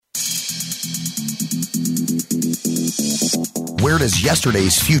Where does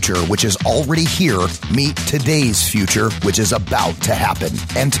yesterday's future, which is already here, meet today's future, which is about to happen,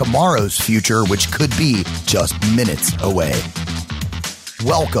 and tomorrow's future, which could be just minutes away?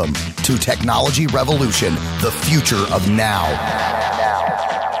 Welcome to Technology Revolution, the future of now,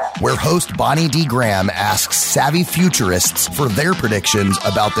 where host Bonnie D. Graham asks savvy futurists for their predictions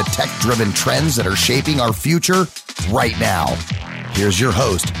about the tech-driven trends that are shaping our future right now. Here's your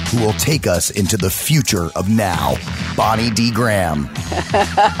host, who will take us into the future of now, Bonnie D. Graham.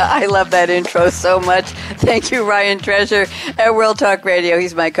 I love that intro so much. Thank you, Ryan Treasure at World Talk Radio.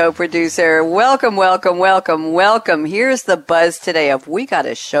 He's my co-producer. Welcome, welcome, welcome, welcome. Here's the buzz today of We Got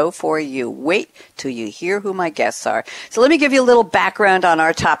a Show for You. Wait till you hear who my guests are. So let me give you a little background on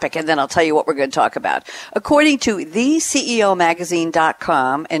our topic, and then I'll tell you what we're going to talk about. According to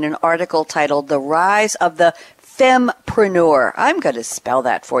theceomagazine.com, in an article titled The Rise of the FemPreneur. I'm going to spell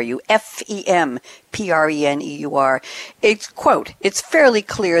that for you. FemPreneur. It's, quote, it's fairly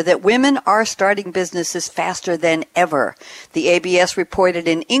clear that women are starting businesses faster than ever. The ABS reported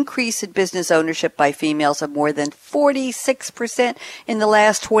an increase in business ownership by females of more than 46% in the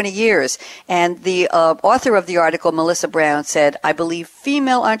last 20 years. And the author of the article, Melissa Brown, said, I believe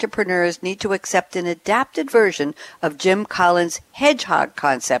female entrepreneurs need to accept an adapted version of Jim Collins' hedgehog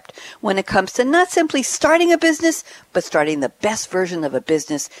concept when it comes to not simply starting a business, but starting the best version of a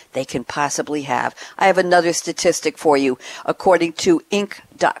business they can possibly have. I have another statistic for you. According to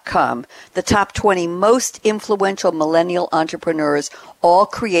Inc.com, the top 20 most influential millennial entrepreneurs all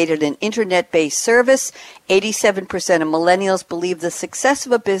created an internet-based service. 87% of millennials believe the success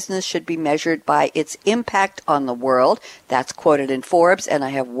of a business should be measured by its impact on the world. That's quoted in Forbes, and I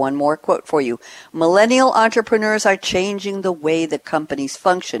have one more quote for you. Millennial entrepreneurs are changing the way that companies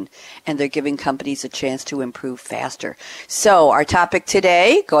function, and they're giving companies a chance to improve faster. So our topic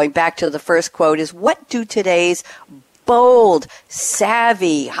today, going back to the first quote, is what do today's bold,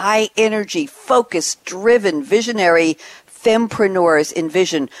 savvy, high-energy, focused, driven, visionary fempreneurs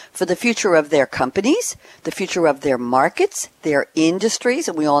envision for the future of their companies, the future of their markets, their industries,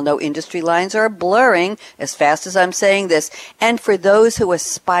 and we all know industry lines are blurring as fast as I'm saying this, and for those who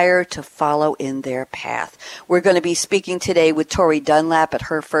aspire to follow in their path. We're going to be speaking today with Tori Dunlap at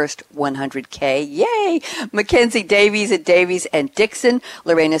her first 100K. Yay! Makenzie Davies at Davies and Dixon,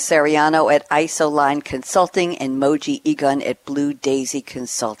 Lorena Soriano at Isoline Consulting, and Moji Egan at Blue Daisy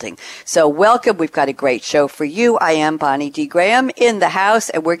Consulting. So welcome. We've got a great show for you. I am Bonnie D. Graham in the house,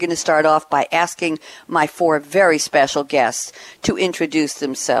 and we're going to start off by asking my four very special guests to introduce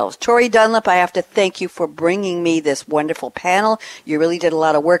themselves. Tori Dunlap, I have to thank you for bringing me this wonderful panel. You really did a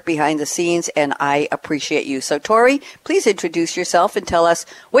lot of work behind the scenes, and I appreciate you. So, Tori, please introduce yourself and tell us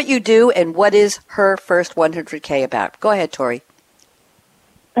what you do and what is her first 100K about. Go ahead, Tori.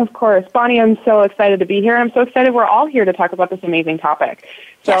 Of course. Bonnie, I'm so excited to be here. I'm so excited we're all here to talk about this amazing topic.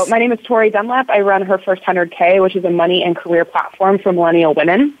 So yes. My name is Tori Dunlap. I run Her First 100K, which is a money and career platform for millennial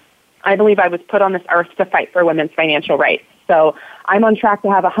women. I believe I was put on this earth to fight for women's financial rights. So I'm on track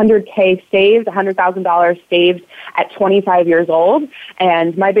to have $100K saved, $100,000 saved at 25 years old.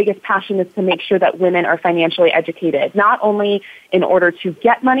 And my biggest passion is to make sure that women are financially educated, not only in order to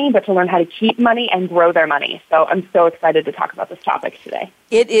get money, but to learn how to keep money and grow their money. So I'm so excited to talk about this topic today.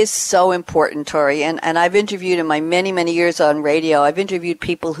 It is so important, Tori, and I've interviewed in my many, many years on radio, I've interviewed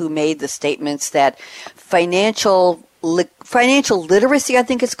people who made the statements that financial literacy, I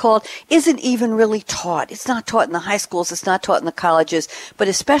think it's called, isn't even really taught. It's not taught in the high schools. It's not taught in the colleges. But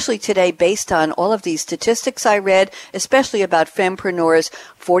especially today, based on all of these statistics I read, especially about fempreneurs,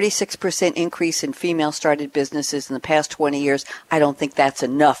 46% increase in female-started businesses in the past 20 years. I don't think that's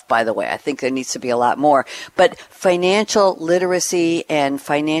enough, by the way. I think there needs to be a lot more. But financial literacy and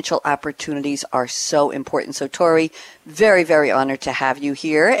financial opportunities are so important. So, Tori, very, very honored to have you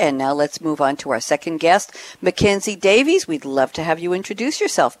here. And now let's move on to our second guest, Makenzie Davies. We'd love to have you introduce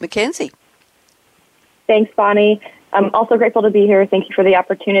yourself. Makenzie. Thanks, Bonnie. I'm also grateful to be here. Thank you for the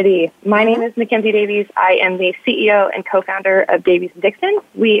opportunity. My name is Makenzie Davies. I am the CEO and co-founder of Davies & Dixon.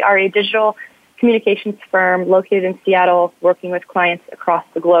 We are a digital communications firm located in Seattle, working with clients across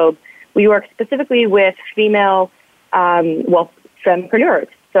the globe. We work specifically with female, fempreneurs,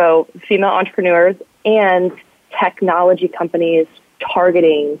 so female entrepreneurs and technology companies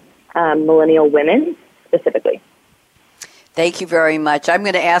targeting millennial women specifically. Thank you very much. I'm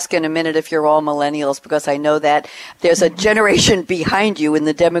going to ask in a minute if you're all millennials, because I know that there's a generation behind you in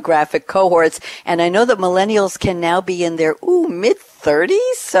the demographic cohorts, and I know that millennials can now be in their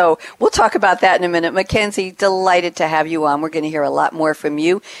mid-30s, so we'll talk about that in a minute. Makenzie, delighted to have you on. We're going to hear a lot more from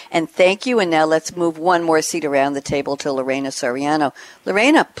you, and thank you. And now let's move one more seat around the table to Lorena Soriano.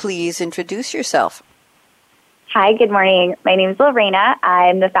 Lorena, please introduce yourself. Hi, good morning. My name is Lorena.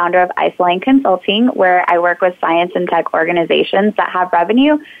 I'm the founder of Isoline Consulting, where I work with science and tech organizations that have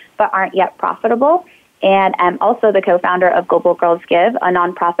revenue but aren't yet profitable. And I'm also the co-founder of Global Girls Give, a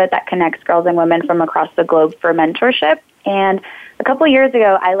nonprofit that connects girls and women from across the globe for mentorship. And a couple of years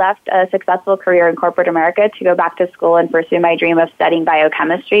ago, I left a successful career in corporate America to go back to school and pursue my dream of studying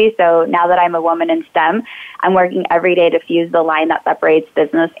biochemistry. So now that I'm a woman in STEM, I'm working every day to fuse the line that separates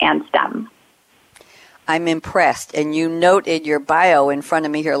business and STEM. I'm impressed. And you note in your bio in front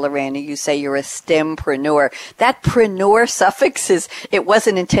of me here, Lorena, you say you're a STEMpreneur. That preneur suffix it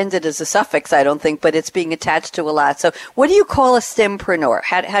wasn't intended as a suffix, I don't think, but it's being attached to a lot. So what do you call a STEMpreneur?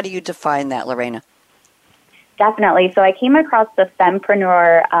 How do you define that, Lorena? Definitely. So I came across the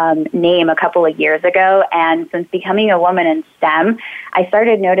FemPreneur name a couple of years ago, and since becoming a woman in STEM, I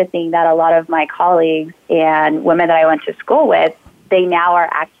started noticing that a lot of my colleagues and women that I went to school with, they now are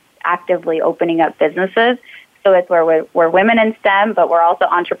actively opening up businesses. So it's where we're women in STEM, but we're also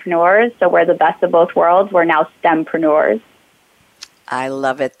entrepreneurs. So we're the best of both worlds. We're now STEMpreneurs. I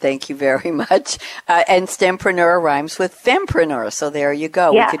love it. Thank you very much. And STEMpreneur rhymes with FemPreneur. So there you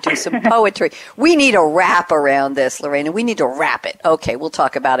go. Yeah. We could do some poetry. We need a rap around this, Lorena. We need to rap it. Okay, we'll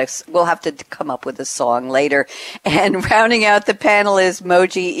talk about it. We'll have to come up with a song later. And rounding out the panel is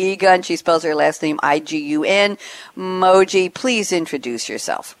Moji Egun. She spells her last name I-G-U-N. Moji, please introduce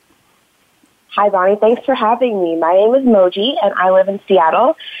yourself. Hi, Bonnie. Thanks for having me. My name is Moji, and I live in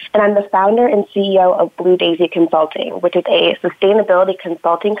Seattle, and I'm the founder and CEO of Blue Daisy Consulting, which is a sustainability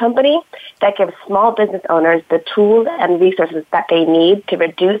consulting company that gives small business owners the tools and resources that they need to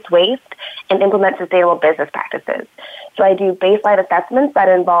reduce waste and implement sustainable business practices. So I do baseline assessments that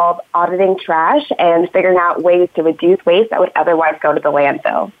involve auditing trash and figuring out ways to reduce waste that would otherwise go to the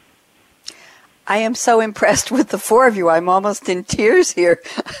landfill. I am so impressed with the four of you. I'm almost in tears here.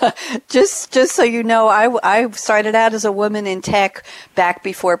 Just so you know, I started out as a woman in tech back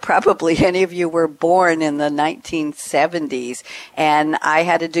before probably any of you were born in the 1970s. And I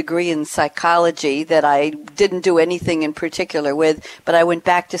had a degree in psychology that I didn't do anything in particular with, but I went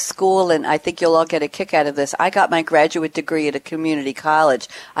back to school, and I think you'll all get a kick out of this. I got my graduate degree at a community college.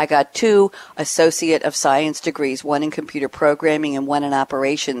 I got 2 Associate of Science degrees, one in computer programming and one in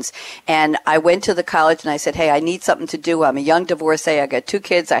operations. And I went to the college and I said, hey, I need something to do. I'm a young divorcee. I got 2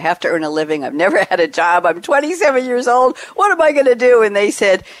 kids. I have to earn a living. I've never had a job. I'm 27 years old. What am I going to do? And they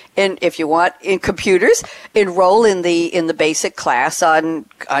said, and if you want in computers, enroll in the basic class on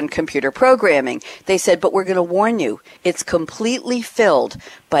computer programming. They said, but we're going to warn you, it's completely filled.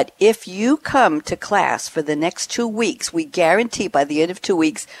 But if you come to class for the next 2 weeks, we guarantee by the end of 2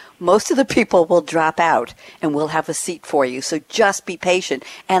 weeks, most of the people will drop out and we'll have a seat for you. So just be patient.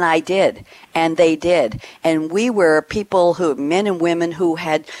 And I did. And they did. And we were people men and women who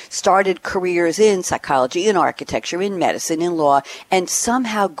had started careers in psychology, in architecture, in medicine, in law, and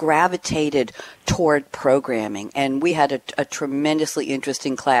somehow gravitated toward programming. And we had a tremendously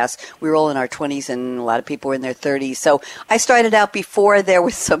interesting class. We were all in our 20s and a lot of people were in their 30s. So I started out before there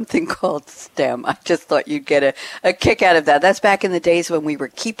was something called STEM. I just thought you'd get a kick out of that. That's back in the days when we were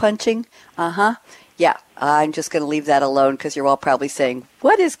key punching. Yeah, I'm just going to leave that alone because you're all probably saying,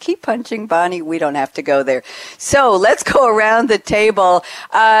 what is key punching, Bonnie? We don't have to go there. So let's go around the table.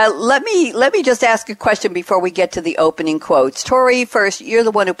 Let me just ask a question before we get to the opening quotes. Tori, first, you're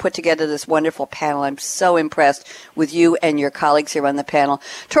the one who put together this wonderful panel. I'm so impressed with you and your colleagues here on the panel.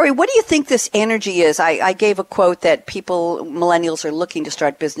 Tori, what do you think this energy is? I gave a quote that millennials are looking to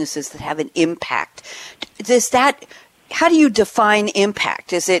start businesses that have an impact. How do you define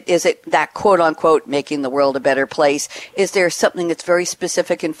impact? Is it that quote unquote making the world a better place? Is there something that's very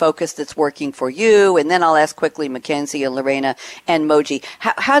specific and focused that's working for you? And then I'll ask quickly Makenzie and Lorena and Moji.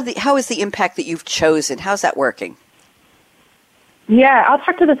 How is the impact that you've chosen? How's that working? Yeah, I'll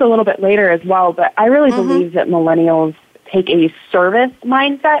talk to this a little bit later as well, but I really believe that millennials take a service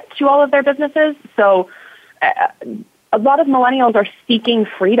mindset to all of their businesses. So a lot of millennials are seeking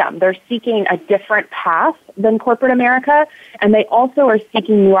freedom. They're seeking a different path than corporate America, and they also are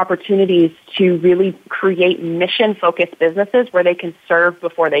seeking new opportunities to really create mission-focused businesses where they can serve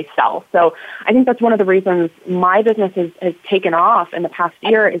before they sell. So I think that's one of the reasons my business has taken off in the past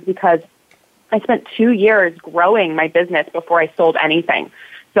year is because I spent 2 years growing my business before I sold anything.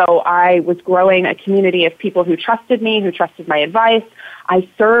 So I was growing a community of people who trusted me, who trusted my advice. I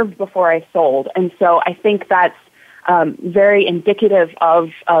served before I sold. And so I think that's very indicative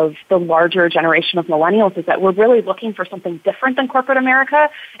of the larger generation of millennials is that we're really looking for something different than corporate America,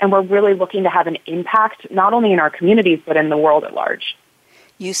 and we're really looking to have an impact not only in our communities but in the world at large.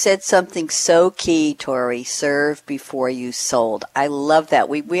 You said something so key, Tori. Serve before you sold. I love that.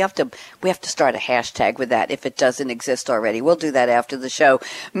 We have to start a hashtag with that if it doesn't exist already. We'll do that after the show.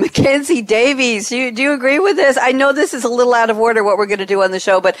 Makenzie Davies, do you agree with this? I know this is a little out of order what we're going to do on the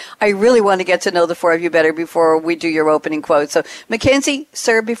show, but I really want to get to know the four of you better before we do your opening quote. So, Makenzie,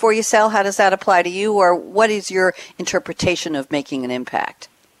 serve before you sell. How does that apply to you, or what is your interpretation of making an impact?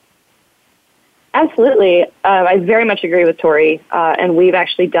 Absolutely. I very much agree with Tori, and we've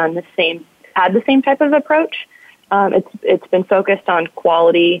actually had the same type of approach. It's been focused on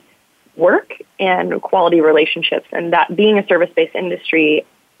quality work and quality relationships, and that being a service-based industry,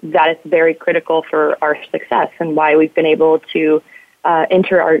 that is very critical for our success and why we've been able to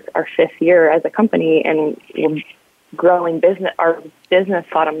enter our fifth year as a company, and we're growing our business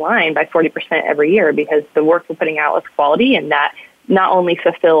bottom line by 40% every year, because the work we're putting out is quality, and that not only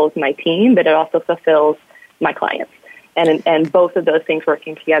fulfills my team, but it also fulfills my clients. And both of those things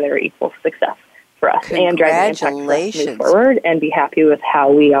working together equals success for us and driving impact for us to move forward and be happy with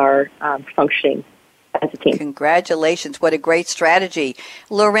how we are functioning as a team. Congratulations. What a great strategy.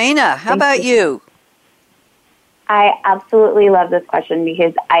 Lorena, how about you? I absolutely love this question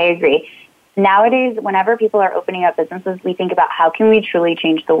because I agree. Nowadays, whenever people are opening up businesses, we think about how can we truly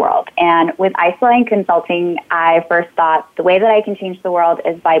change the world. And with Isoline Consulting, I first thought the way that I can change the world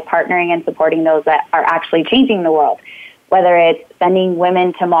is by partnering and supporting those that are actually changing the world, whether it's sending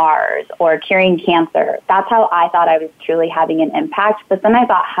women to Mars or curing cancer. That's how I thought I was truly having an impact. But then I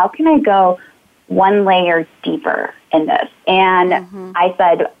thought, how can I go one layer deeper in this? And I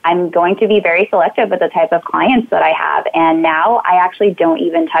said, I'm going to be very selective with the type of clients that I have. And now I actually don't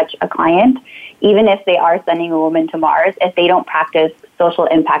even touch a client, even if they are sending a woman to Mars, if they don't practice social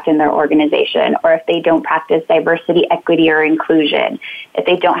impact in their organization, or if they don't practice diversity, equity, or inclusion, if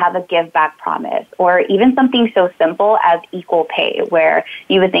they don't have a give back promise, or even something so simple as equal pay, where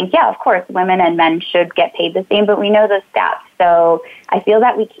you would think, yeah, of course, women and men should get paid the same, but we know the stats. So I feel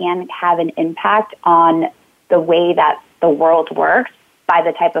that we can have an impact on the way that the world works by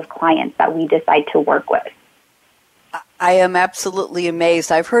the type of clients that we decide to work with. I am absolutely amazed.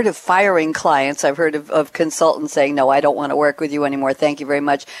 I've heard of firing clients. I've heard of consultants saying, no, I don't want to work with you anymore. Thank you very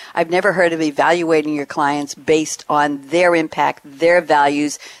much. I've never heard of evaluating your clients based on their impact, their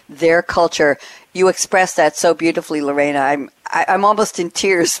values, their culture. You expressed that so beautifully, Lorena. I'm almost in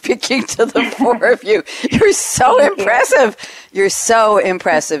tears speaking to the four of you. You're so impressive. You're so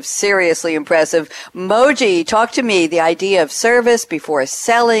impressive. Seriously impressive. Moji, talk to me. The idea of service before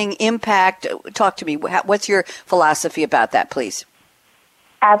selling, impact. Talk to me. What's your philosophy about that, please?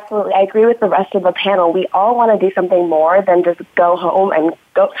 Absolutely. I agree with the rest of the panel. We all want to do something more than just go home and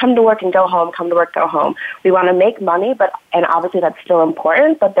come to work and go home, come to work, go home. We want to make money, and obviously that's still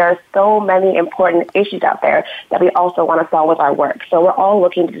important, but there are so many important issues out there that we also want to solve with our work. So we're all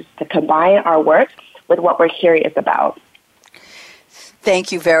looking to combine our work with what we're curious about.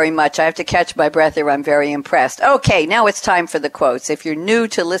 Thank you very much. I have to catch my breath here. I'm very impressed. Okay, now it's time for the quotes. If you're new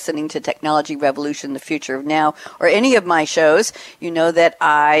to listening to Technology Revolution, the Future of Now, or any of my shows, you know that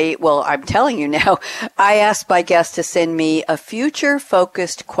I'm telling you now, I asked my guests to send me a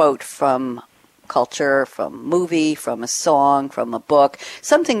future-focused quote from culture, from movie, from a song, from a book,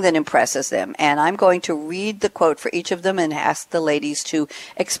 something that impresses them. And I'm going to read the quote for each of them and ask the ladies to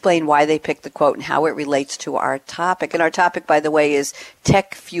explain why they picked the quote and how it relates to our topic. And our topic, by the way, is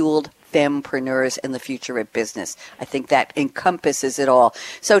Tech-Fueled FemPreneurs in the Future of Business. I think that encompasses it all.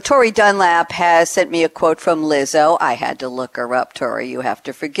 So Tori Dunlap has sent me a quote from Lizzo. I had to look her up, Tori. You have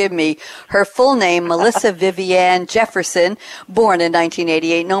to forgive me. Her full name, Melissa Vivian Jefferson, born in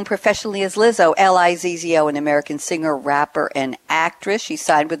 1988, known professionally as Lizzo, Lizzo, an American singer, rapper, and actress. She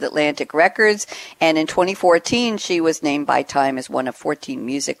signed with Atlantic Records, and in 2014, she was named by Time as one of 14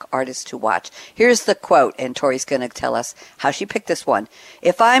 music artists to watch. Here's the quote, and Tori's going to tell us how she picked this one.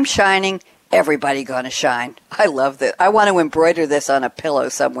 If I'm shining, everybody gonna shine. I love this. I want to embroider this on a pillow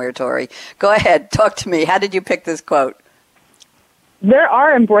somewhere, Tori. Go ahead. Talk to me. How did you pick this quote? There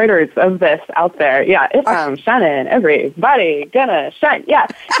are embroiders of this out there. Yeah, if I'm shining, everybody gonna shine. Yeah.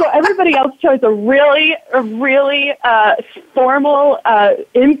 So everybody else chose a really formal,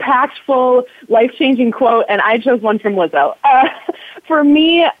 impactful, life-changing quote, and I chose one from Lizzo. For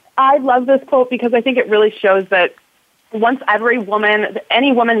me, I love this quote because I think it really shows that once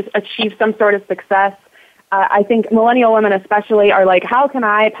any woman achieves some sort of success, I think millennial women especially are like, how can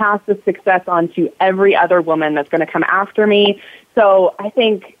I pass this success on to every other woman that's going to come after me? So I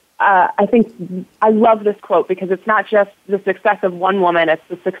think I love this quote because it's not just the success of one woman, it's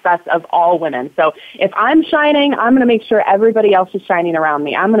the success of all women. So if I'm shining, I'm going to make sure everybody else is shining around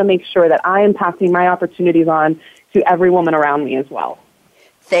me. I'm going to make sure that I am passing my opportunities on to every woman around me as well.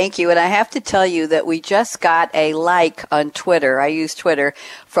 Thank you. And I have to tell you that we just got a like on Twitter. I use Twitter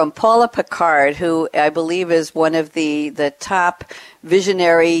from Paula Picard, who I believe is one of the top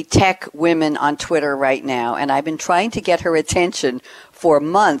visionary tech women on Twitter right now. And I've been trying to get her attention for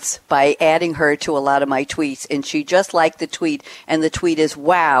months by adding her to a lot of my tweets, and she just liked the tweet, and the tweet is,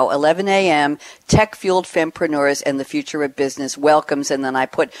 wow, 11 a.m., Tech-Fueled FemPreneurs and the Future of Business welcomes, and then I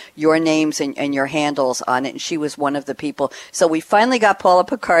put your names and your handles on it, and she was one of the people. So we finally got Paula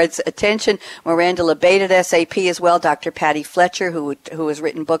Picard's attention. Miranda LeBate at SAP as well, Dr. Patty Fletcher, who has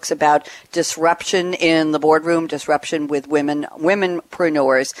written books about disruption in the boardroom, disruption with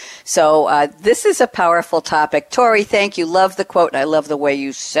womenpreneurs. So this is a powerful topic. Tori, thank you. Love the quote, and I love the way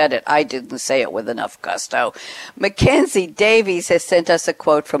you said it. I didn't say it with enough gusto. Makenzie Davies has sent us a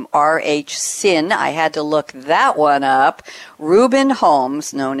quote from R.H. Sin. I had to look that one up. Reuben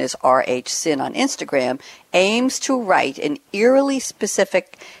Holmes, known as R.H. Sin on Instagram, aims to write an eerily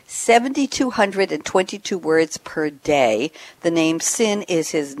specific 7,222 words per day. The name Sin is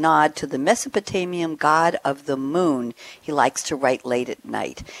his nod to the Mesopotamian god of the moon. He likes to write late at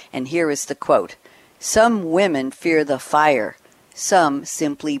night. And here is the quote. Some women fear the fire. Some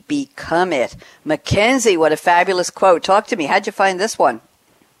simply become it. Makenzie, what a fabulous quote. Talk to me. How'd you find this one?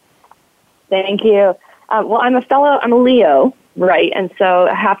 Thank you. Well, I'm a Leo, right? And so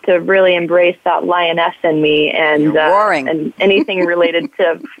I have to really embrace that lioness in me and and anything related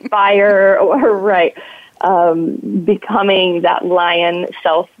to fire or becoming that lion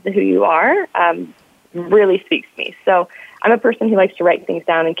self who you are really speaks to me. So I'm a person who likes to write things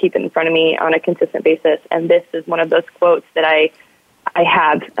down and keep it in front of me on a consistent basis, and this is one of those quotes that I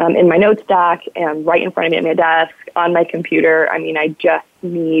have in my notes doc and right in front of me at my desk, on my computer. I mean, I just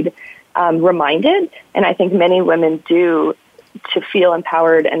need reminded, and I think many women do, to feel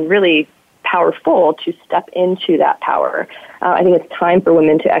empowered and really powerful to step into that power. I think it's time for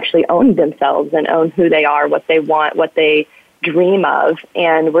women to actually own themselves and own who they are, what they want, what they dream of,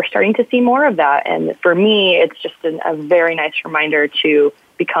 and we're starting to see more of that. And for me, it's just a very nice reminder to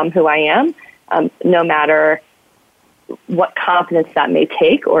become who I am, no matter what confidence that may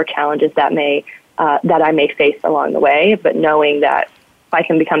take or challenges that I may face along the way, but knowing that if I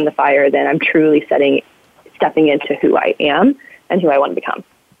can become the fire, then I'm truly stepping into who I am and who I want to become.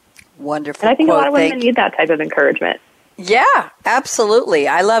 Wonderful. And I think quote. a lot of women need that type of encouragement. Yeah, absolutely.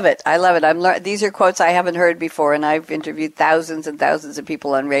 I love it. These are quotes I haven't heard before, and I've interviewed thousands and thousands of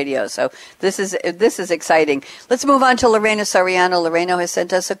people on radio. So this is exciting. Let's move on to Lorena Soriano. Lorena has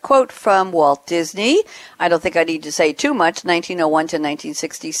sent us a quote from Walt Disney. I don't think I need to say too much. 1901 to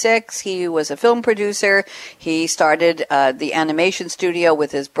 1966. He was a film producer. He started the animation studio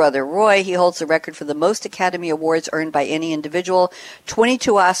with his brother Roy. He holds the record for the most Academy Awards earned by any individual,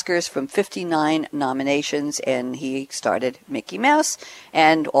 22 Oscars from 59 nominations, and he started Mickey Mouse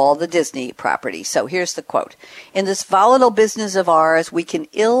and all the Disney properties. So here's the quote. In this volatile business of ours, we can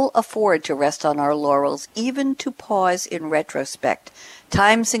ill afford to rest on our laurels, even to pause in retrospect.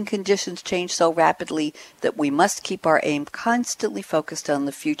 Times and conditions change so rapidly that we must keep our aim constantly focused on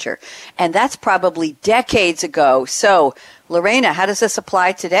the future. And that's probably decades ago. So, Lorena, how does this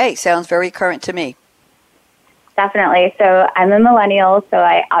apply today? Sounds very current to me. Definitely. So I'm a millennial, so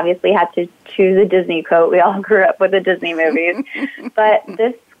I obviously had to choose a Disney quote. We all grew up with the Disney movies. But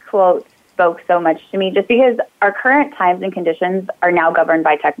this quote spoke so much to me just because our current times and conditions are now governed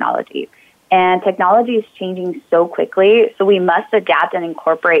by technology. And technology is changing so quickly, so we must adapt and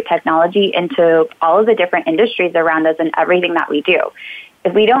incorporate technology into all of the different industries around us and everything that we do.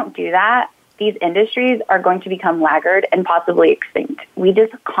 If we don't do that, these industries are going to become laggard and possibly extinct. We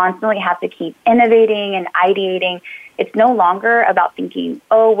just constantly have to keep innovating and ideating. It's no longer about thinking,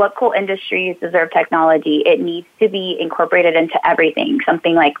 oh, what cool industries deserve technology. It needs to be incorporated into everything,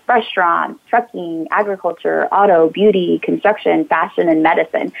 something like restaurants, trucking, agriculture, auto, beauty, construction, fashion, and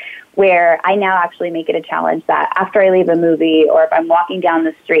medicine, where I now actually make it a challenge that after I leave a movie or if I'm walking down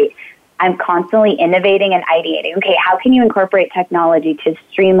the street, I'm constantly innovating and ideating. Okay, how can you incorporate technology to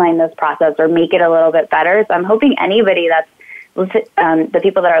streamline this process or make it a little bit better? So I'm hoping anybody that's the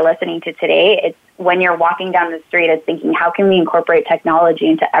people that are listening to today, it's when you're walking down the street, it's thinking, how can we incorporate technology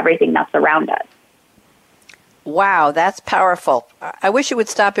into everything that's around us? Wow, that's powerful. I wish you would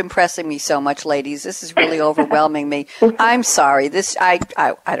stop impressing me so much, ladies. This is really overwhelming me. I'm sorry.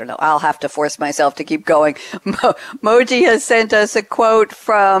 I don't know. I'll have to force myself to keep going. Moji has sent us a quote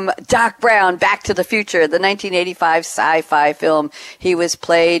from Doc Brown, Back to the Future, the 1985 sci-fi film. He was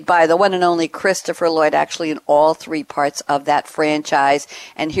played by the one and only Christopher Lloyd, actually in all three parts of that franchise.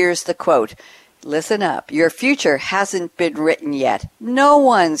 And here's the quote. Listen up. Your future hasn't been written yet. No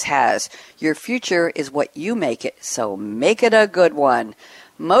one's has. Your future is what you make it, so make it a good one.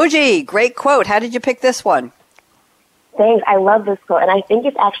 Moji, great quote. How did you pick this one? Thanks. I love this quote, and I think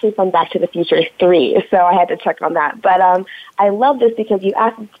it's actually from Back to the Future 3, so I had to check on that. But I love this because you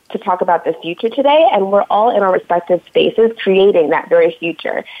asked to talk about the future today, and we're all in our respective spaces creating that very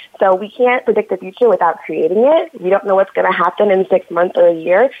future. So we can't predict the future without creating it. We don't know what's going to happen in 6 months or a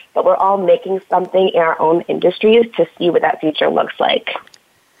year, but we're all making something in our own industries to see what that future looks like.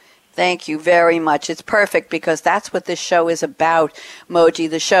 Thank you very much. It's perfect because that's what this show is about, Moji.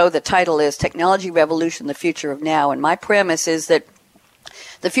 The title is Technology Revolution, the Future of Now. And my premise is that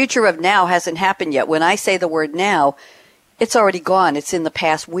the future of now hasn't happened yet. When I say the word now, it's already gone. It's in the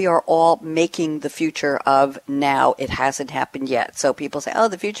past. We are all making the future of now. It hasn't happened yet. So people say, oh,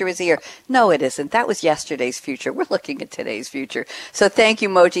 the future is here. No, it isn't. That was yesterday's future. We're looking at today's future. So thank you,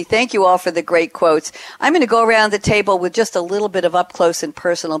 Moji. Thank you all for the great quotes. I'm going to go around the table with just a little bit of up close and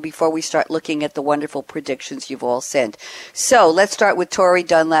personal before we start looking at the wonderful predictions you've all sent. So let's start with Tori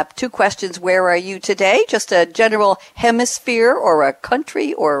Dunlap. 2 questions. Where are you today? Just a general hemisphere or a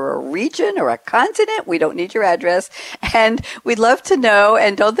country or a region or a continent. We don't need your address. And we'd love to know,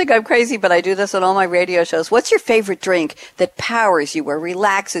 and don't think I'm crazy, but I do this on all my radio shows. What's your favorite drink that powers you or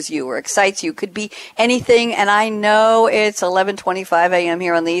relaxes you or excites you? Could be anything, and I know it's 11:25 a.m.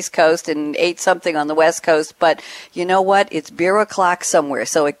 here on the East Coast and 8-something on the West Coast, but you know what? It's beer o'clock somewhere,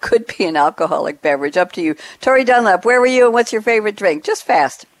 so it could be an alcoholic beverage. Up to you. Tori Dunlap, where were you and what's your favorite drink? Just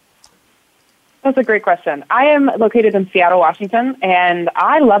fast. That's a great question. I am located in Seattle, Washington, and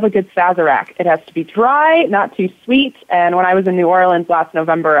I love a good Sazerac. It has to be dry, not too sweet, and when I was in New Orleans last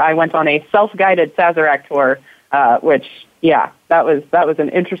November, I went on a self-guided Sazerac tour, which, that was an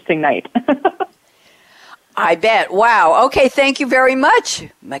interesting night. I bet. Wow. Okay, thank you very much.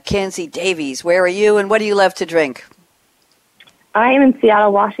 Makenzie Davies, where are you and what do you love to drink? I am in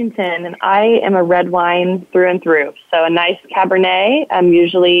Seattle, Washington, and I am a red wine through and through. So a nice Cabernet,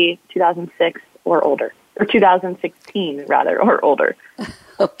 usually 2006 or older, or 2016 rather, or older.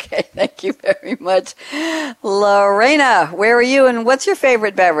 Okay, thank you very much. Lorena, where are you and what's your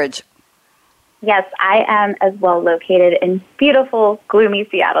favorite beverage? Yes, I am as well located in beautiful, gloomy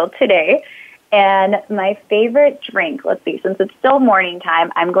Seattle today. And my favorite drink, let's see, since it's still morning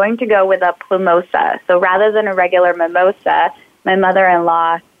time, I'm going to go with a plumosa. So rather than a regular mimosa, my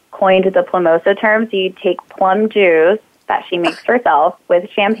mother-in-law coined the plumosa term. So you take plum juice that she makes herself with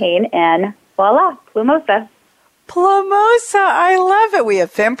champagne and voila, plumosa. Plumosa, I love it. We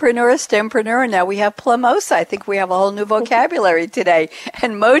have FemPreneur, STEMpreneur, and now we have plumosa. I think we have a whole new vocabulary today.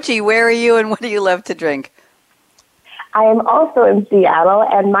 And Moji, where are you and what do you love to drink? I am also in Seattle,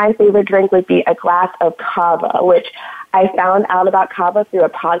 and my favorite drink would be a glass of kava, which I found out about kava through a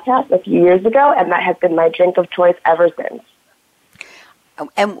podcast a few years ago, and that has been my drink of choice ever since.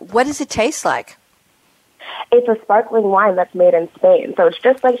 And what does it taste like? It's a sparkling wine that's made in Spain, so it's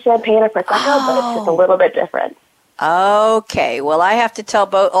just like champagne or Prosecco, but it's just a little bit different. Okay, well, I have to tell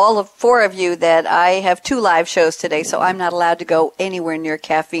all 4 of you that I have 2 live shows today, so I'm not allowed to go anywhere near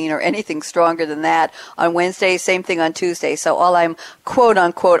caffeine or anything stronger than that on Wednesday, same thing on Tuesday. So all I'm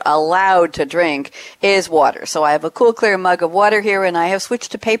quote-unquote allowed to drink is water. So I have a cool, clear mug of water here, and I have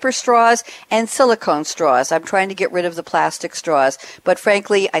switched to paper straws and silicone straws. I'm trying to get rid of the plastic straws, but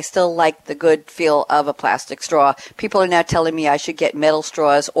frankly, I still like the good feel of a plastic straw. People are now telling me I should get metal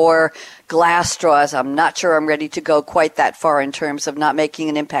straws or glass straws. I'm not sure I'm ready to go quite that far in terms of not making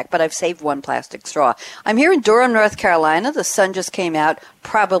an impact, but I've saved 1 plastic straw. I'm here in Durham, North Carolina. The sun just came out,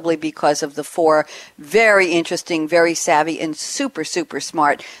 probably because of the 4 very interesting, very savvy, and super, super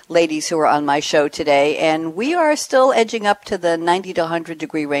smart ladies who are on my show today. And we are still edging up to the 90 to 100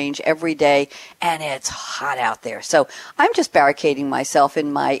 degree range every day, and it's hot out there. So I'm just barricading myself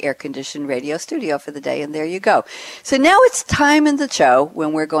in my air-conditioned radio studio for the day, and there you go. So now it's time in the show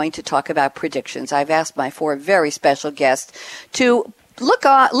when we're going to talk about predictions. I've asked my 4 very special guests to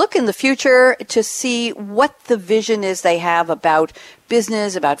look in the future to see what the vision is they have about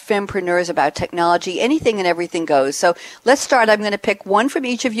business, about fempreneurs, about technology. Anything and everything goes. So let's start. I'm going to pick 1 from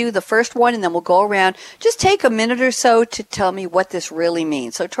each of you, the first one, and then we'll go around. Just take a minute or so to tell me what this really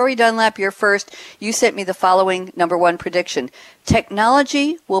means. So Tori Dunlap, you're first. You sent me the following number 1 prediction.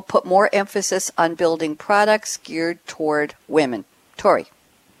 Technology will put more emphasis on building products geared toward women. Tori.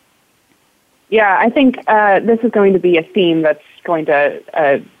 Yeah, I think this is going to be a theme that's going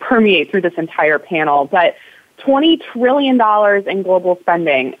to permeate through this entire panel. But $20 trillion in global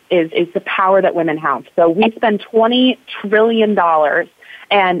spending is the power that women have. So we spend $20 trillion,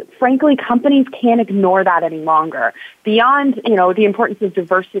 And frankly, companies can't ignore that any longer. Beyond, the importance of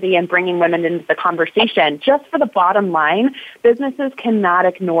diversity and bringing women into the conversation, just for the bottom line, businesses cannot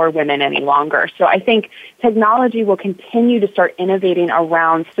ignore women any longer. So I think technology will continue to start innovating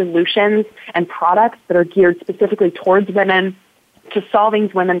around solutions and products that are geared specifically towards women, to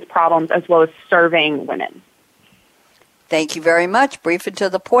solving women's problems as well as serving women. Thank you very much. Brief and to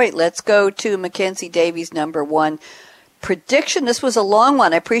the point. Let's go to Makenzie Davies, number one. Prediction. This was a long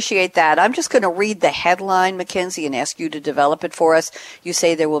one. I appreciate that. I'm just going to read the headline, Makenzie, and ask you to develop it for us. You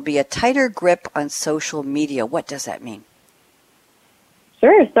say there will be a tighter grip on social media. What does that mean?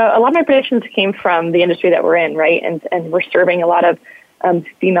 Sure. So a lot of my predictions came from the industry that we're in, right? And we're serving a lot of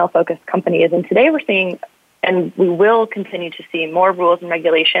female-focused companies. And today we're seeing, and we will continue to see, more rules and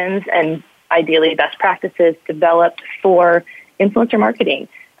regulations and ideally best practices developed for influencer marketing,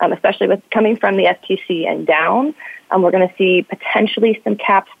 especially with coming from the FTC and down. We're going to see potentially some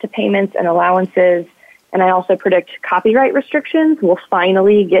caps to payments and allowances. And I also predict copyright restrictions will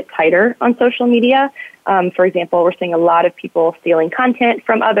finally get tighter on social media. For example, we're seeing a lot of people stealing content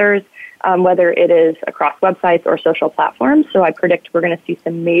from others, whether it is across websites or social platforms. So I predict we're going to see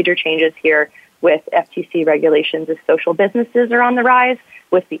some major changes here with FTC regulations as social businesses are on the rise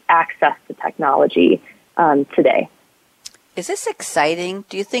with the access to technology today. Is this exciting?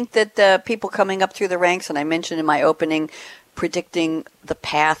 Do you think that the people coming up through the ranks, and I mentioned in my opening, predicting the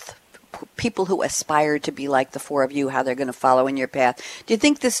path, people who aspire to be like the four of you, how they're going to follow in your path, do you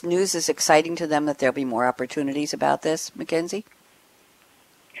think this news is exciting to them, that there'll be more opportunities about this, Makenzie?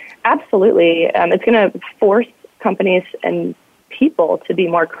 Absolutely. It's going to force companies and people to be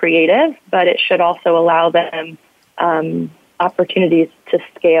more creative, but it should also allow them opportunities to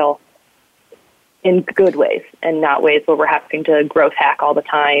scale in good ways and not ways where we're having to growth hack all the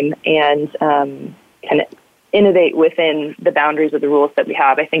time and kind of innovate within the boundaries of the rules that we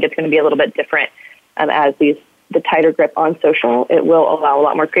have. I think it's going to be a little bit different as the tighter grip on social. It will allow a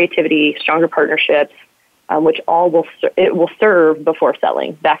lot more creativity, stronger partnerships, which all will serve before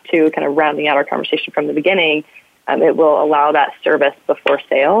selling. Back to kind of rounding out our conversation from the beginning, it will allow that service before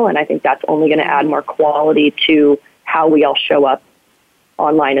sale, and I think that's only going to add more quality to how we all show up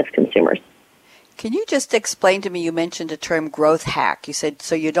online as consumers. Can you just explain to me, you mentioned a term growth hack. You said,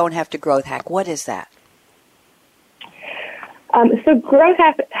 so you don't have to growth hack. What is that? So growth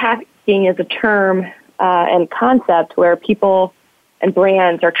hacking is a term and concept where people and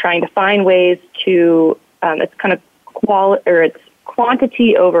brands are trying to find ways to, it's kind of it's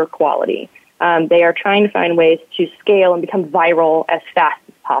quantity over quality. They are trying to find ways to scale and become viral as fast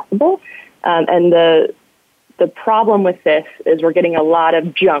as possible. And the problem with this is we're getting a lot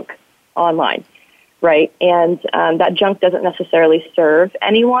of junk online, right? And that junk doesn't necessarily serve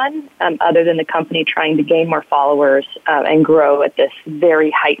anyone other than the company trying to gain more followers and grow at this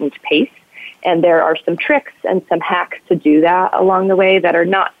very heightened pace. And there are some tricks and some hacks to do that along the way that are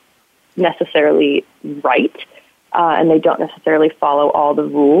not necessarily right, and they don't necessarily follow all the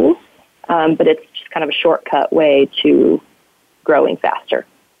rules, but it's just kind of a shortcut way to growing faster.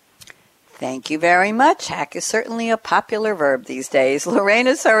 Thank you very much. Hack is certainly a popular verb these days.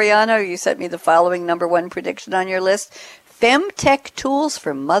 Lorena Soriano, you sent me the following number one prediction on your list. FemTech tools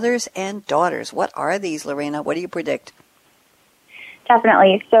for mothers and daughters. What are these, Lorena? What do you predict?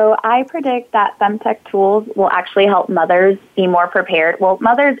 Definitely. So I predict that FemTech tools will actually help mothers be more prepared. Well,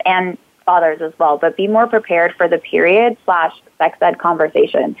 mothers and fathers as well, but be more prepared for the period/sex ed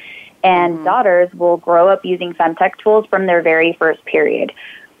conversation. And daughters will grow up using FemTech tools from their very first period.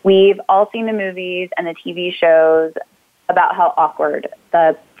 We've all seen the movies and the TV shows about how awkward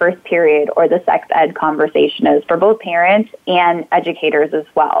the first period or the sex ed conversation is for both parents and educators as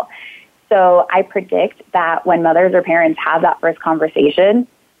well. So I predict that when mothers or parents have that first conversation,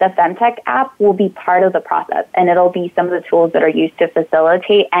 the FemTech app will be part of the process, and it'll be some of the tools that are used to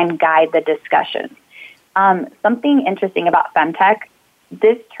facilitate and guide the discussion. Something interesting about FemTech,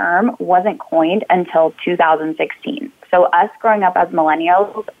 this term wasn't coined until 2016. So us growing up as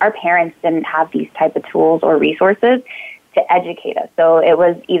millennials, our parents didn't have these type of tools or resources to educate us. So it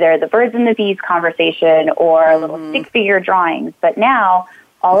was either the birds and the bees conversation or little stick-figure drawings. But now,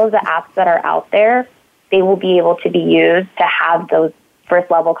 all of the apps that are out there, they will be able to be used to have those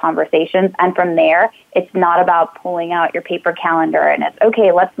first-level conversations. And from there, it's not about pulling out your paper calendar and it's,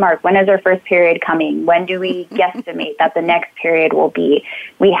 okay, let's mark, when is our first period coming? When do we guesstimate that the next period will be?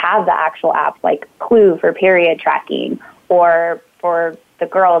 We have the actual apps like Clue for period tracking, or for the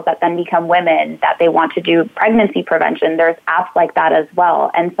girls that then become women that they want to do pregnancy prevention. There's apps like that as well.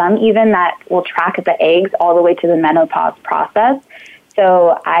 And some even that will track the eggs all the way to the menopause process.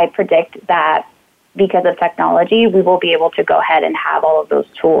 So I predict that because of technology, we will be able to go ahead and have all of those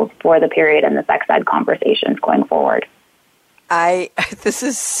tools for the period and the sex ed conversations going forward. This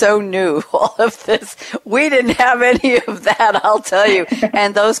is so new, all of this. We didn't have any of that, I'll tell you.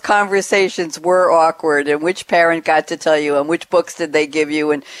 And those conversations were awkward. And which parent got to tell you, and which books did they give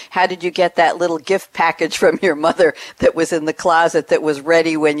you, and how did you get that little gift package from your mother that was in the closet that was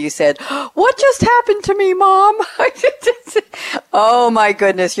ready when you said, "What just happened to me, Mom?" Oh, my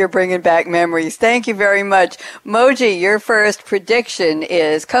goodness, you're bringing back memories. Thank you very much. Moji, your first prediction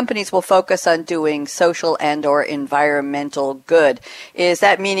is companies will focus on doing social and or environmental good. Is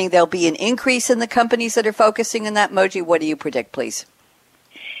that meaning there'll be an increase in the companies that are focusing on that, Moji? What do you predict, please?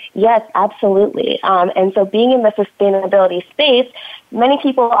 Yes, absolutely. And so being in the sustainability space, many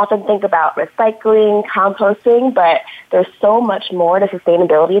people often think about recycling, composting, but there's so much more to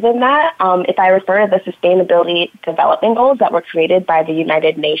sustainability than that. If I refer to the Sustainability Development Goals that were created by the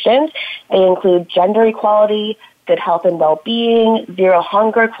United Nations, they include gender equality, good health and well-being, zero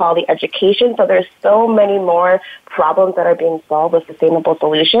hunger, quality education. So there's so many more problems that are being solved with sustainable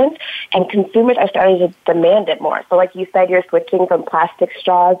solutions, and consumers are starting to demand it more. So like you said, you're switching from plastic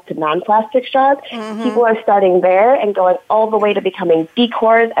straws to non-plastic straws. Mm-hmm. People are starting there and going all the way to becoming B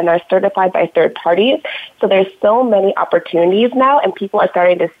Corps and are certified by third parties. So there's so many opportunities now, and people are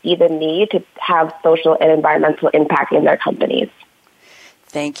starting to see the need to have social and environmental impact in their companies.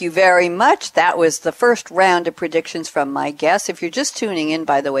 Thank you very much. That was the first round of predictions from my guests. If you're just tuning in,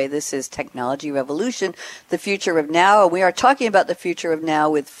 by the way, this is Technology Revolution, the future of now. And we are talking about the future of now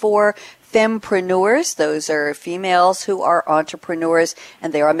with 4 FemPreneurs. Those are females who are entrepreneurs,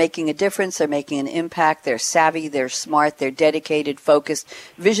 and they are making a difference. They're making an impact. They're savvy. They're smart. They're dedicated, focused,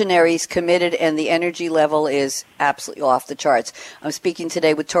 visionaries, committed, and the energy level is absolutely off the charts. I'm speaking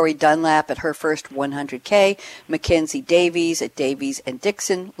today with Tori Dunlap at her first 100K, Makenzie Davies at Davies and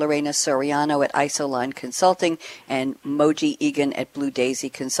Dixon, Lorena Soriano at Isoline Consulting, and Moji Egan at Blue Daisy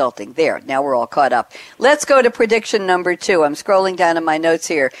Consulting. There, now we're all caught up. Let's go to prediction number 2. I'm scrolling down in my notes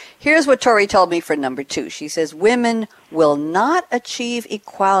here. Here's what Tori told me for number 2. She says women will not achieve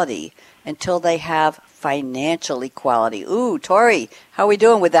equality until they have financial equality. Ooh, Tori, how are we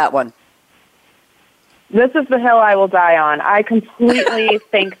doing with that one? This is the hill I will die on. I completely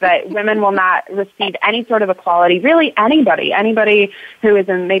think that women will not receive any sort of equality. Really, anybody who is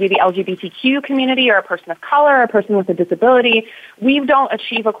in maybe the LGBTQ community or a person of color or a person with a disability, we don't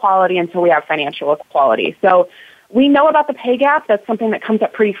achieve equality until we have financial equality. So we know about the pay gap. That's something that comes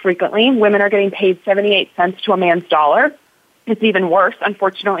up pretty frequently. Women are getting paid 78 cents to a man's dollar. It's even worse,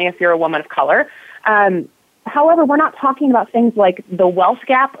 unfortunately, if you're a woman of color. However, we're not talking about things like the wealth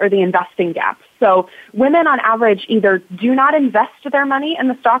gap or the investing gap. So women on average either do not invest their money in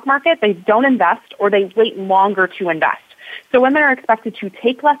the stock market, they don't invest, or they wait longer to invest. So women are expected to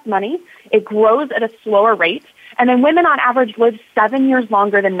take less money, it grows at a slower rate, and then women on average live 7 years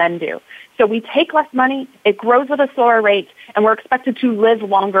longer than men do. So we take less money, it grows at a slower rate, and we're expected to live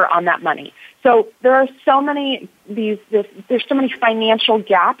longer on that money. So there are so many there's so many financial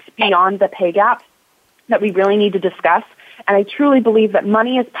gaps beyond the pay gap that we really need to discuss. And I truly believe that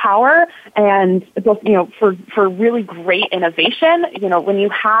money is power, and for really great innovation, when you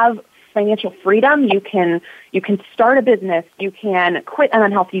have financial freedom, you can start a business, you can quit an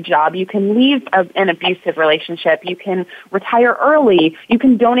unhealthy job, you can leave an abusive relationship, you can retire early, you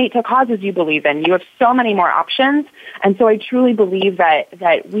can donate to causes you believe in. You have so many more options. And so I truly believe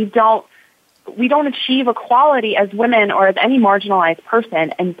that we don't achieve equality as women or as any marginalized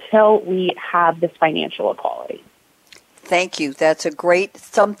person until we have this financial equality. Thank you. That's a great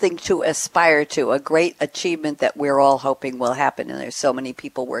something to aspire to, a great achievement that we're all hoping will happen, and there's so many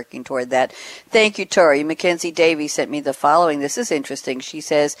people working toward that. Thank you, Tori. Makenzie Davies sent me the following. This is interesting. She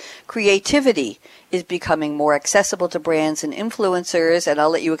says, creativity is becoming more accessible to brands and influencers, and I'll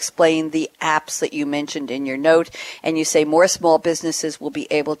let you explain the apps that you mentioned in your note, and you say more small businesses will be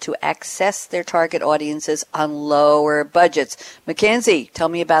able to access their target audiences on lower budgets. Makenzie, tell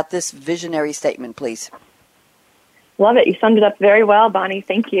me about this visionary statement, please. Love it. You summed it up very well, Bonnie.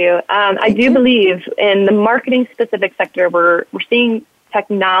 Thank you. I do believe in the marketing-specific sector, we're seeing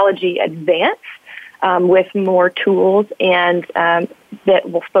technology advance with more tools and that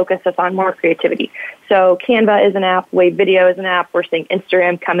will focus us on more creativity. So Canva is an app, Wave Video is an app. We're seeing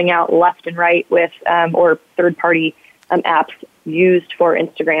Instagram coming out left and right with or third-party apps used for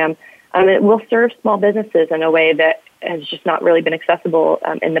Instagram. It will serve small businesses in a way that has just not really been accessible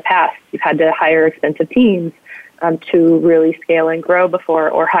in the past. You've had to hire expensive teams to really scale and grow before,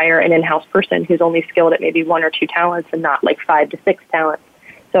 or hire an in-house person who's only skilled at maybe 1 or 2 talents and not like 5 to 6 talents.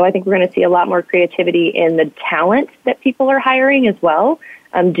 So I think we're going to see a lot more creativity in the talent that people are hiring as well.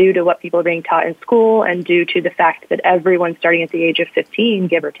 due to what people are being taught in school and due to the fact that everyone starting at the age of 15,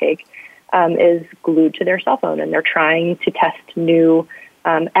 give or take, is glued to their cell phone, and they're trying to test new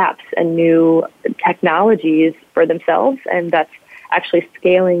apps and new technologies for themselves, and that's actually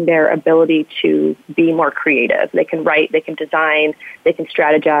scaling their ability to be more creative. They can write, they can design, they can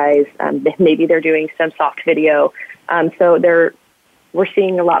strategize, maybe they're doing some soft video. So we're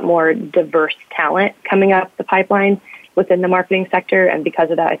seeing a lot more diverse talent coming up the pipeline within the marketing sector, and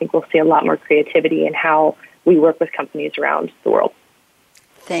because of that, I think we'll see a lot more creativity in how we work with companies around the world.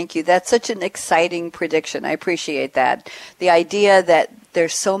 Thank you. That's such an exciting prediction. I appreciate that. The idea that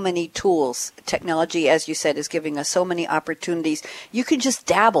there's so many tools. Technology, as you said, is giving us so many opportunities. You can just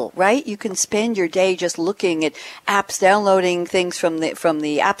dabble, right? You can spend your day just looking at apps, downloading things from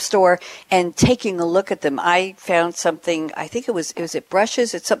the App Store and taking a look at them. I found something, I think it was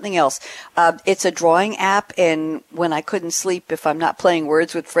Brushes? It's something else. It's a drawing app, and when I couldn't sleep, if I'm not playing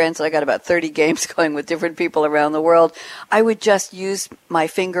Words with Friends, I got about 30 games going with different people around the world, I would just use my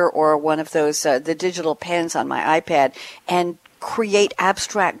finger or one of those, the digital pens on my iPad and create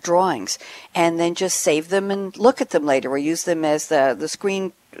abstract drawings and then just save them and look at them later, or use them as the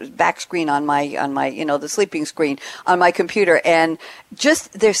screen, back screen on my the sleeping screen on my computer. And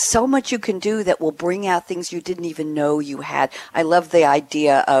just there's so much you can do that will bring out things you didn't even know you had. I love the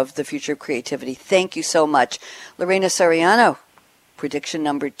idea of the future of creativity. Thank you so much. Lorena Soriano, prediction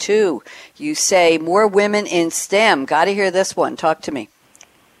number 2. You say more women in STEM. Got to hear this one. Talk to me.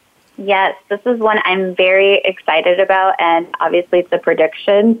 Yes, this is one I'm very excited about, and obviously it's a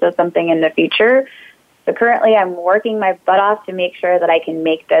prediction, so something in the future. So currently I'm working my butt off to make sure that I can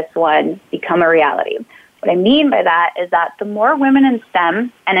make this one become a reality. What I mean by that is that the more women in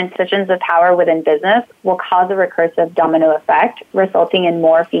STEM and in positions of power within business will cause a recursive domino effect, resulting in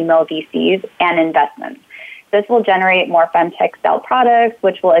more female VCs and investments. This will generate more femtech style products,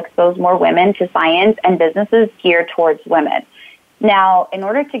 which will expose more women to science and businesses geared towards women. Now, in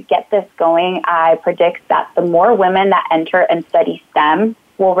order to get this going, I predict that the more women that enter and study STEM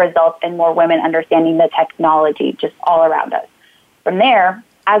will result in more women understanding the technology just all around us. From there,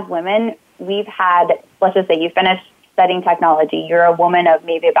 as women, we've had, let's just say you finished studying technology. You're a woman of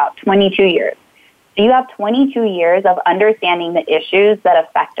maybe about 22 years. So you have 22 years of understanding the issues that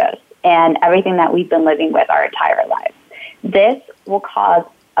affect us and everything that we've been living with our entire lives. This will cause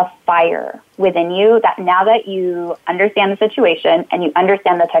a fire within you that now that you understand the situation and you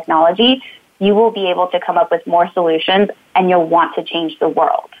understand the technology, you will be able to come up with more solutions and you'll want to change the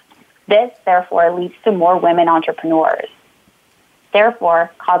world. This, therefore, leads to more women entrepreneurs,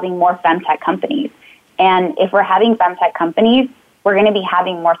 therefore causing more femtech companies. And if we're having femtech companies, we're going to be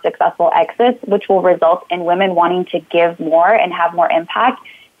having more successful exits, which will result in women wanting to give more and have more impact,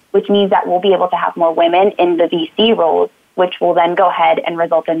 which means that we'll be able to have more women in the VC roles, which will then go ahead and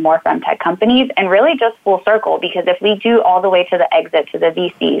result in more femtech companies, and really just full circle, because if we do all the way to the exit to the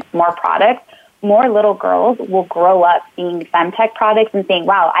VCs, more products, more little girls will grow up seeing femtech products and saying,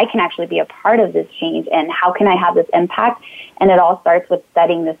 wow, I can actually be a part of this change, and how can I have this impact? And it all starts with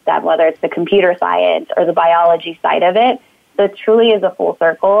studying the STEM, whether it's the computer science or the biology side of it. So it truly is a full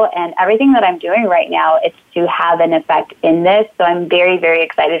circle, and everything that I'm doing right now is to have an effect in this. So I'm very, very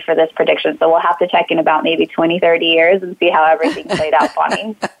excited for this prediction. So we'll have to check in about maybe 20, 30 years and see how everything played out,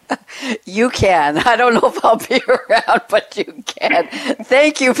 Bonnie. You can. I don't know if I'll be around, but you can.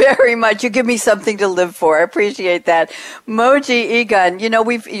 Thank you very much. You give me something to live for. I appreciate that. Moji Egan,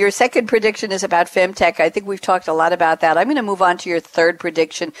 your second prediction is about femtech. I think we've talked a lot about that. I'm going to move on to your third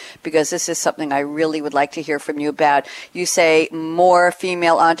prediction because this is something I really would like to hear from you about. You say more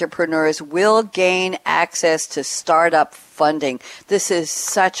female entrepreneurs will gain access to startup funding. This is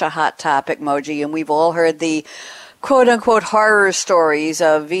such a hot topic, Moji, and we've all heard the quote-unquote horror stories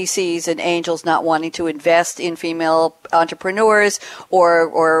of VCs and angels not wanting to invest in female entrepreneurs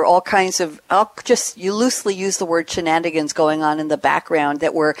or all kinds of, you loosely use the word shenanigans going on in the background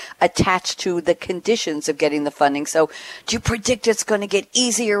that were attached to the conditions of getting the funding. So do you predict it's going to get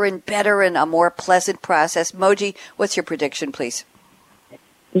easier and better and a more pleasant process? Moji, what's your prediction, please?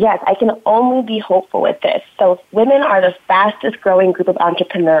 Yes, I can only be hopeful with this. So women are the fastest growing group of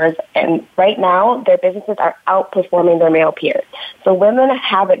entrepreneurs, and right now their businesses are outperforming their male peers. So women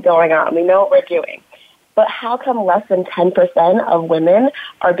have it going on. We know what we're doing. But how come less than 10% of women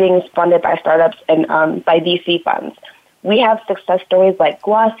are being funded by startups and by VC funds? We have success stories like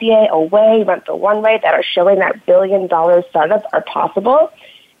Glossier, Away, Rent the One Way that are showing that billion-dollar startups are possible.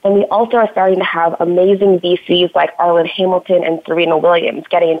 And we also are starting to have amazing VCs like Arlen Hamilton and Serena Williams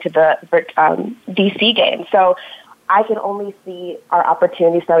getting into the VC game. So I can only see our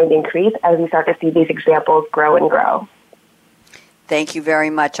opportunities starting to increase as we start to see these examples grow and grow. Thank you very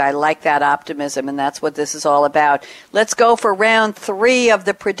much. I like that optimism, and that's what this is all about. Let's go for round 3 of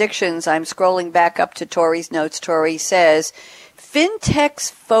the predictions. I'm scrolling back up to Tori's notes. Tori says, FinTech's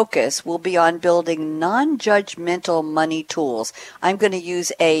focus will be on building non-judgmental money tools. I'm going to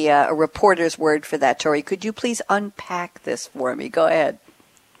use a reporter's word for that, Tori. Could you please unpack this for me? Go ahead.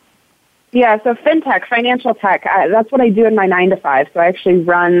 Yeah, so FinTech, financial tech, that's what I do in my 9-to-5. So I actually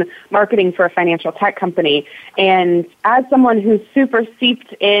run marketing for a financial tech company. And as someone who's super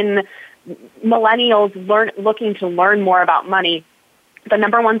steeped in millennials looking to learn more about money, the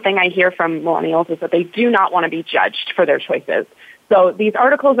number one thing I hear from millennials is that they do not want to be judged for their choices. So these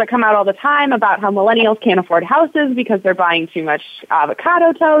articles that come out all the time about how millennials can't afford houses because they're buying too much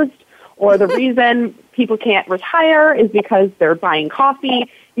avocado toast, or the reason people can't retire is because they're buying coffee.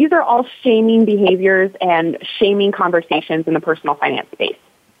 These are all shaming behaviors and shaming conversations in the personal finance space.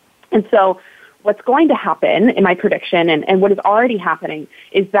 And so what's going to happen in my prediction, and what is already happening,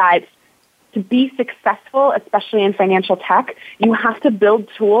 is that to be successful, especially in financial tech, you have to build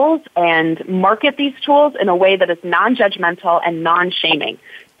tools and market these tools in a way that is non-judgmental and non-shaming.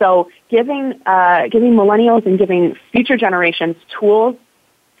 So giving millennials and giving future generations tools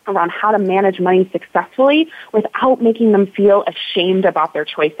around how to manage money successfully without making them feel ashamed about their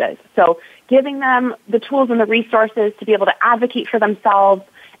choices. So giving them the tools and the resources to be able to advocate for themselves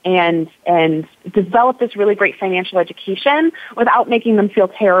and develop this really great financial education without making them feel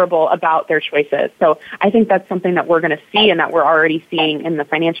terrible about their choices. So I think that's something that we're going to see and that we're already seeing in the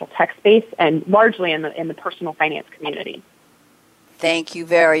financial tech space and largely in the personal finance community. Thank you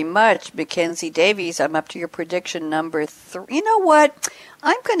very much, Makenzie Davies. I'm up to your prediction number 3. You know what?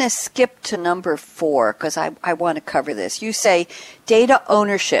 I'm going to skip to number 4 because I want to cover this. You say data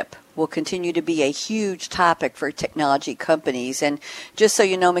ownership will continue to be a huge topic for technology companies. And just so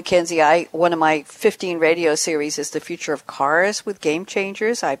you know, Makenzie, one of my 15 radio series is The Future of Cars with Game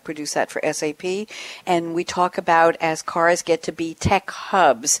Changers. I produce that for SAP. And we talk about as cars get to be tech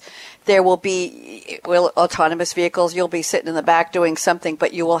hubs, there will be autonomous vehicles. You'll be sitting in the back doing something,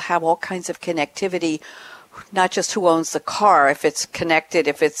 but you will have all kinds of connectivity, not just who owns the car, if it's connected,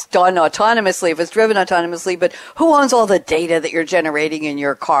 if it's done autonomously, if it's driven autonomously, but who owns all the data that you're generating in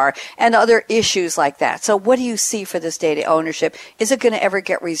your car and other issues like that. So what do you see for this data ownership? Is it going to ever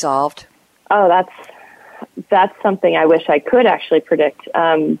get resolved? Oh, that's something I wish I could actually predict.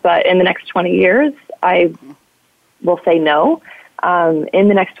 But in the next 20 years, I will say no. In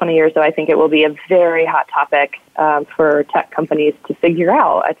the next 20 years, though, I think it will be a very hot topic for tech companies to figure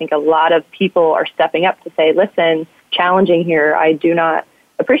out. I think a lot of people are stepping up to say, listen, challenging here. I do not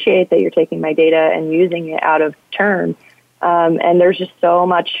appreciate that you're taking my data and using it out of turn. And there's just so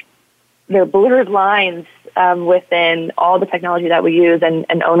much, there are blurred lines within all the technology that we use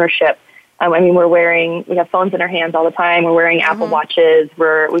and ownership. I mean, we have phones in our hands all the time. We're wearing Apple Watches.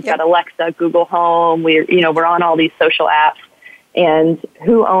 We've got Alexa, Google Home. We're on all these social apps. And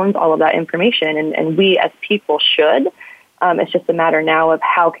who owns all of that information? And we as people should. It's just a matter now of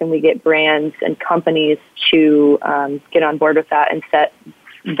how can we get brands and companies to get on board with that and set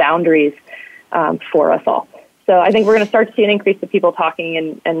boundaries for us all. So I think we're going to start to see an increase of people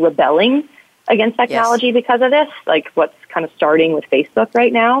talking and rebelling against technology because of this, like what's kind of starting with Facebook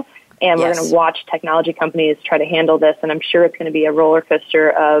right now. And we're going to watch technology companies try to handle this. And I'm sure it's going to be a roller coaster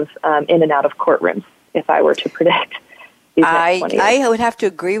of in and out of courtrooms, if I were to predict. I would have to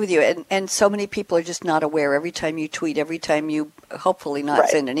agree with you. And so many people are just not aware. Every time you tweet, every time you hopefully not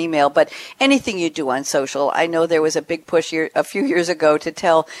send an email, but anything you do on social. I know there was a big push a few years ago to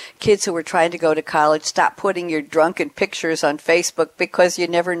tell kids who were trying to go to college, stop putting your drunken pictures on Facebook because you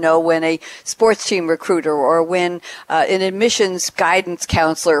never know when a sports team recruiter or when an admissions guidance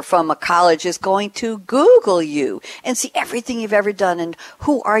counselor from a college is going to Google you and see everything you've ever done. And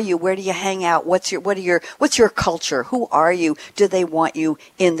who are you? Where do you hang out? What's your culture? Who are you? Do they want you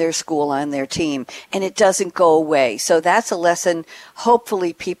in their school, on their team? And it doesn't go away. So that's a lesson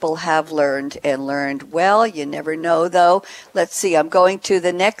hopefully people have learned well. You never know, though. Let's see. I'm going to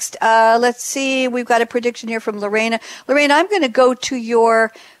the next. Let's see. We've got a prediction here from Lorena. Lorena, I'm going to go to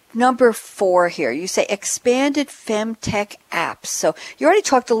your number 4 here. You say expanded femtech apps. So you already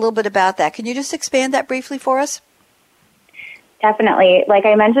talked a little bit about that. Can you just expand that briefly for us? Definitely. Like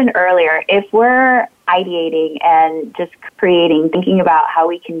I mentioned earlier, if we're ideating and just thinking about how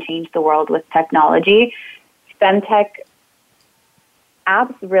we can change the world with technology, femtech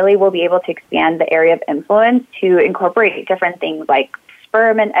apps really will be able to expand the area of influence to incorporate different things like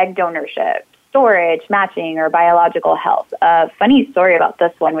sperm and egg donorship, storage, matching, or biological health. A funny story about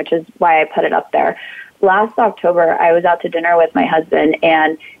this one, which is why I put it up there. Last October, I was out to dinner with my husband,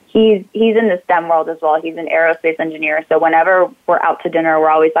 and he's in the STEM world as well. He's an aerospace engineer. So whenever we're out to dinner, we're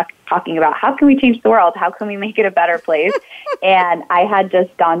always talking about how can we change the world? How can we make it a better place? And I had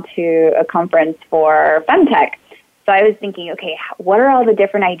just gone to a conference for FemTech. So I was thinking, okay, what are all the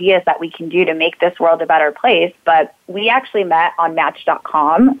different ideas that we can do to make this world a better place? But we actually met on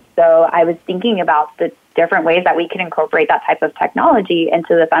Match.com. So I was thinking about the different ways that we can incorporate that type of technology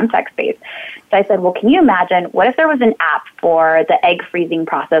into the femtech space. So I said, well, can you imagine, what if there was an app for the egg freezing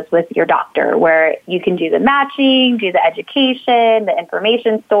process with your doctor where you can do the matching, do the education, the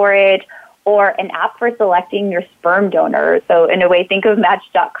information storage, or an app for selecting your sperm donor? So in a way, think of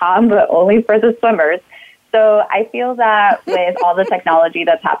Match.com, but only for the swimmers. So I feel that with all the technology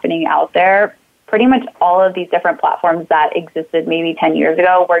that's happening out there, pretty much all of these different platforms that existed maybe 10 years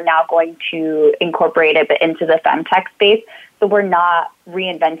ago, we're now going to incorporate it into the femtech space. So we're not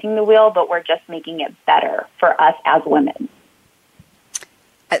reinventing the wheel, but we're just making it better for us as women.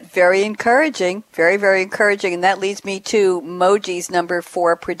 Very encouraging, very, very encouraging. And that leads me to Moji's number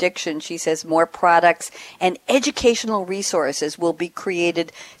 4 prediction. She says more products and educational resources will be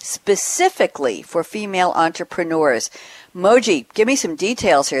created specifically for female entrepreneurs. Moji, give me some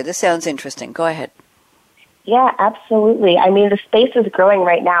details here. This sounds interesting. Go ahead. Yeah, absolutely. I mean, the space is growing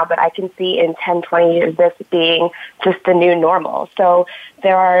right now, but I can see in 10, 20 years this being just the new normal. So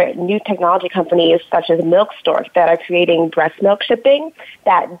there are new technology companies such as milk stores that are creating breast milk shipping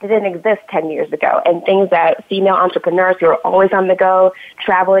that didn't exist 10 years ago, and things that female entrepreneurs who are always on the go,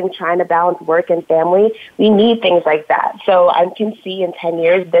 traveling, trying to balance work and family, we need things like that. So I can see in 10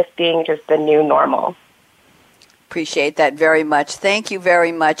 years this being just the new normal. Appreciate that very much. Thank you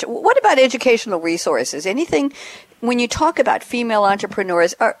very much. What about educational resources? Anything, when you talk about female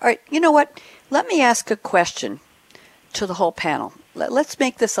entrepreneurs, you know what? Let me ask a question to the whole panel. Let's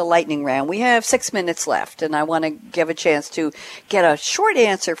make this a lightning round. We have 6 minutes left, and I want to give a chance to get a short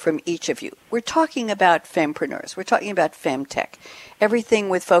answer from each of you. We're talking about fempreneurs. We're talking about femtech. Everything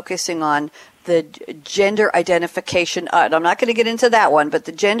with focusing on the gender identification. I'm not going to get into that one, but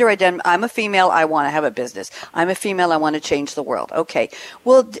the gender identity. I'm a female. I want to have a business. I'm a female. I want to change the world. Okay.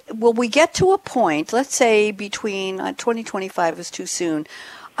 Well, will we get to a point, let's say between 2025 is too soon.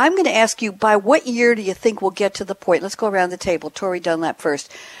 I'm going to ask you, by what year do you think we'll get to the point? Let's go around the table. Tori Dunlap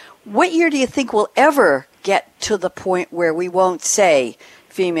first. What year do you think we'll ever get to the point where we won't say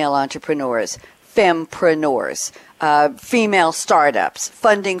female entrepreneurs, fempreneurs, female startups,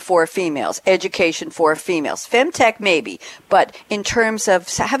 funding for females, education for females, femtech maybe, but in terms of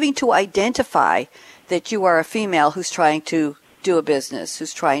having to identify that you are a female who's trying to do a business,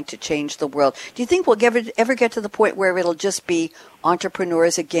 who's trying to change the world, do you think we'll ever get to the point where it'll just be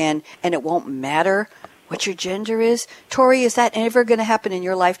entrepreneurs again and it won't matter what your gender is? Tori, is that ever going to happen in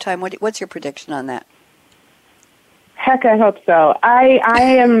your lifetime? What's your prediction on that? Heck, I hope so. I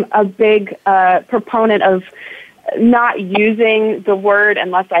am a big proponent of not using the word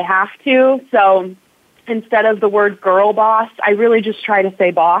unless I have to. So instead of the word girl boss, I really just try to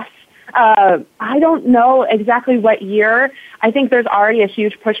say boss. I don't know exactly what year. I think there's already a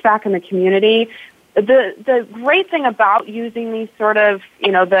huge pushback in the community. The great thing about using these sort of,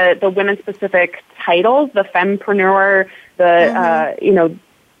 the women-specific titles, the fempreneur, the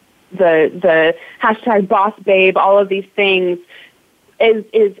hashtag boss babe, all of these things, is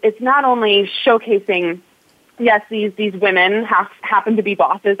it's not only showcasing, yes, these women happen to be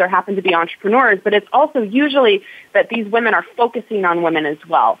bosses or happen to be entrepreneurs, but it's also usually that these women are focusing on women as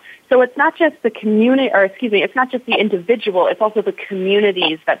well. So it's not just the community, it's not just the individual, it's also the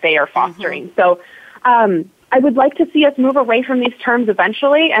communities that they are fostering. Mm-hmm. So I would like to see us move away from these terms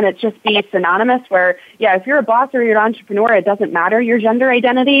eventually, and it just be synonymous where, yeah, if you're a boss or you're an entrepreneur, it doesn't matter your gender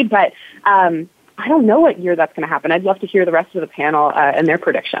identity, but I don't know what year that's going to happen. I'd love to hear the rest of the panel and their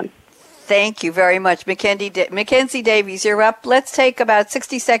predictions. Thank you very much. Makenzie Davies, you're up. Let's take about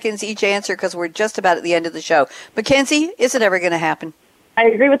 60 seconds each answer because we're just about at the end of the show. Makenzie, is it ever going to happen? I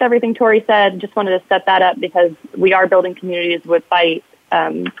agree with everything Tori said. Just wanted to set that up because we are building communities by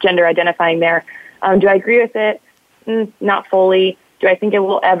gender identifying there. Do I agree with it? Not fully. Do I think it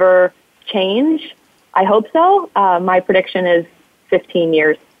will ever change? I hope so. My prediction is 15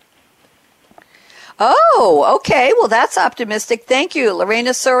 years. Oh, okay. Well, that's optimistic. Thank you.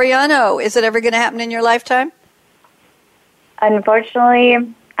 Lorena Soriano, is it ever going to happen in your lifetime? Unfortunately,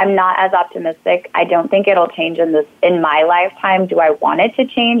 I'm not as optimistic. I don't think it'll change in my lifetime. Do I want it to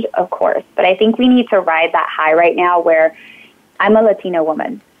change? Of course. But I think we need to ride that high right now where I'm a Latina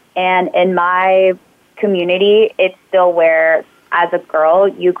woman. And in my community, it's still where, as a girl,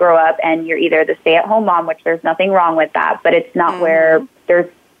 you grow up and you're either the stay-at-home mom, which there's nothing wrong with that, but it's not where there's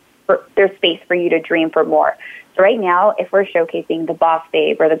space for you to dream for more. So right now, if we're showcasing the boss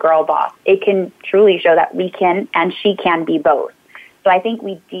babe or the girl boss, it can truly show that we can and she can be both. So I think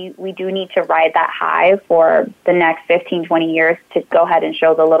we do need to ride that high for the next 15, 20 years to go ahead and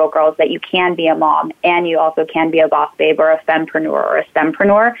show the little girls that you can be a mom and you also can be a boss babe or a fempreneur or a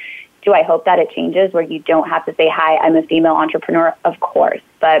stempreneur. Do I hope that it changes where you don't have to say, hi, I'm a female entrepreneur? Of course.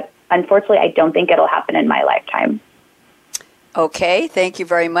 But unfortunately, I don't think it'll happen in my lifetime. Okay, thank you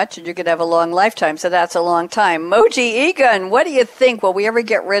very much. And you could have a long lifetime, so that's a long time. Moji Egan, what do you think? Will we ever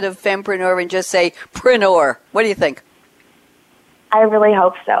get rid of fempreneur and just say preneur? What do you think? I really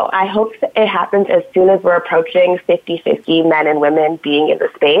hope so. I hope it happens as soon as we're approaching 50-50 men and women being in the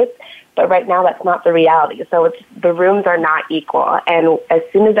space. But right now, that's not the reality. So the rooms are not equal. And as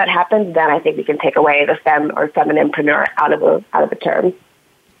soon as that happens, then I think we can take away the femme or femininepreneur out of the term.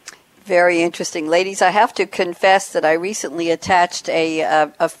 Very interesting. Ladies, I have to confess that I recently attached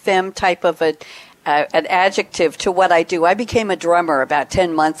a femme type of an adjective to what I do. I became a drummer about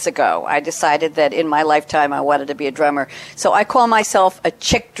 10 months ago. I decided that in my lifetime I wanted to be a drummer. So I call myself a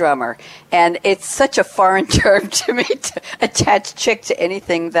chick drummer. And it's such a foreign term to me to attach chick to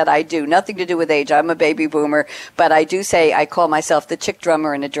anything that I do. Nothing to do with age. I'm a baby boomer. But I do say I call myself the chick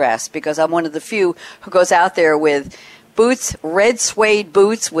drummer in a dress because I'm one of the few who goes out there with boots, red suede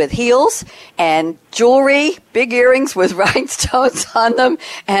boots with heels and jewelry, big earrings with rhinestones on them,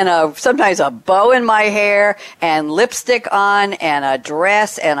 and sometimes a bow in my hair and lipstick on and a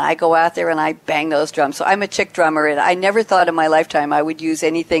dress, and I go out there and I bang those drums. So I'm a chick drummer, and I never thought in my lifetime I would use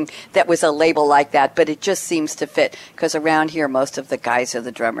anything that was a label like that, but it just seems to fit because around here most of the guys are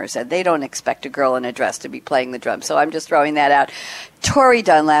the drummers, and they don't expect a girl in a dress to be playing the drums. So I'm just throwing that out. Tori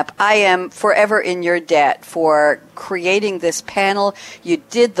Dunlap, I am forever in your debt for creating this panel. You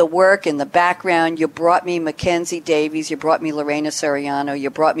did the work in the background. You brought me Makenzie Davies. You brought me Lorena Soriano. You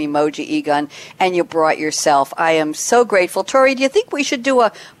brought me Moji Egan. And you brought yourself. I am so grateful. Tori, do you think we should do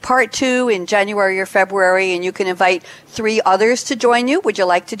a part 2 in January or February, and you can invite 3 others to join you? Would you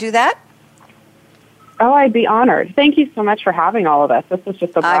like to do that? Oh, I'd be honored. Thank you so much for having all of us. This was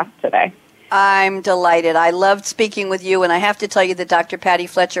just a blast today. I'm delighted. I loved speaking with you, and I have to tell you that Dr. Patty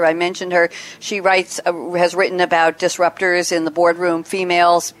Fletcher, I mentioned her, she has written about disruptors in the boardroom,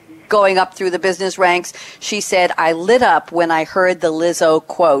 females going up through the business ranks. She said, I lit up when I heard the Lizzo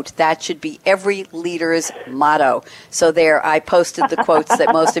quote. That should be every leader's motto. So there, I posted the quotes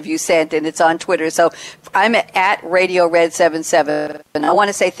that most of you sent, and it's on Twitter. So I'm at Radio Red 77. And I want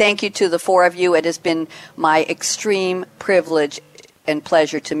to say thank you to the 4 of you. It has been my extreme privilege and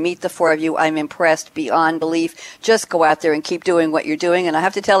pleasure to meet the 4 of you. I'm impressed beyond belief. Just go out there and keep doing what you're doing. And I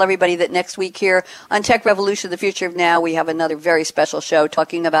have to tell everybody that next week here on Tech Revolution, The Future of Now, we have another very special show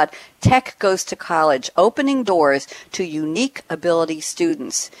talking about Tech Goes to College, opening doors to unique ability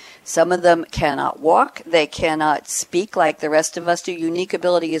students. Some of them cannot walk. They cannot speak like the rest of us do. Unique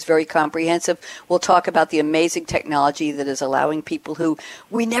ability is very comprehensive. We'll talk about the amazing technology that is allowing people who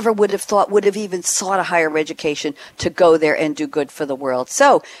we never would have thought would have even sought a higher education to go there and do good for the world.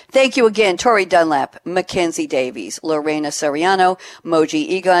 So thank you again, Tori Dunlap, Makenzie Davies, Lorena Soriano, Moji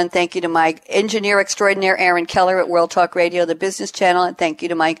Egan. Thank you to my engineer extraordinaire, Aaron Keller at World Talk Radio, the business channel. And thank you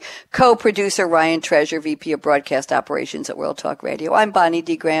to my co-producer, Ryan Treasure, VP of Broadcast Operations at World Talk Radio. I'm Bonnie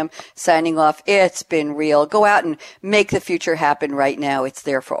D. Graham, signing off. It's been real. Go out and make the future happen right now. It's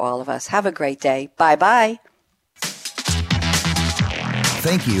there for all of us. Have a great day. Bye-bye.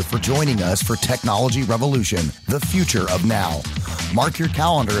 Thank you for joining us for Technology Revolution, the future of now. Mark your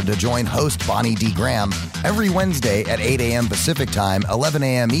calendar to join host Bonnie D. Graham every Wednesday at 8 a.m. Pacific Time, 11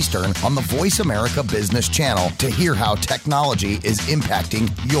 a.m. Eastern on the Voice America Business Channel to hear how technology is impacting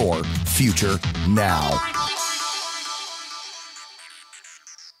your future now.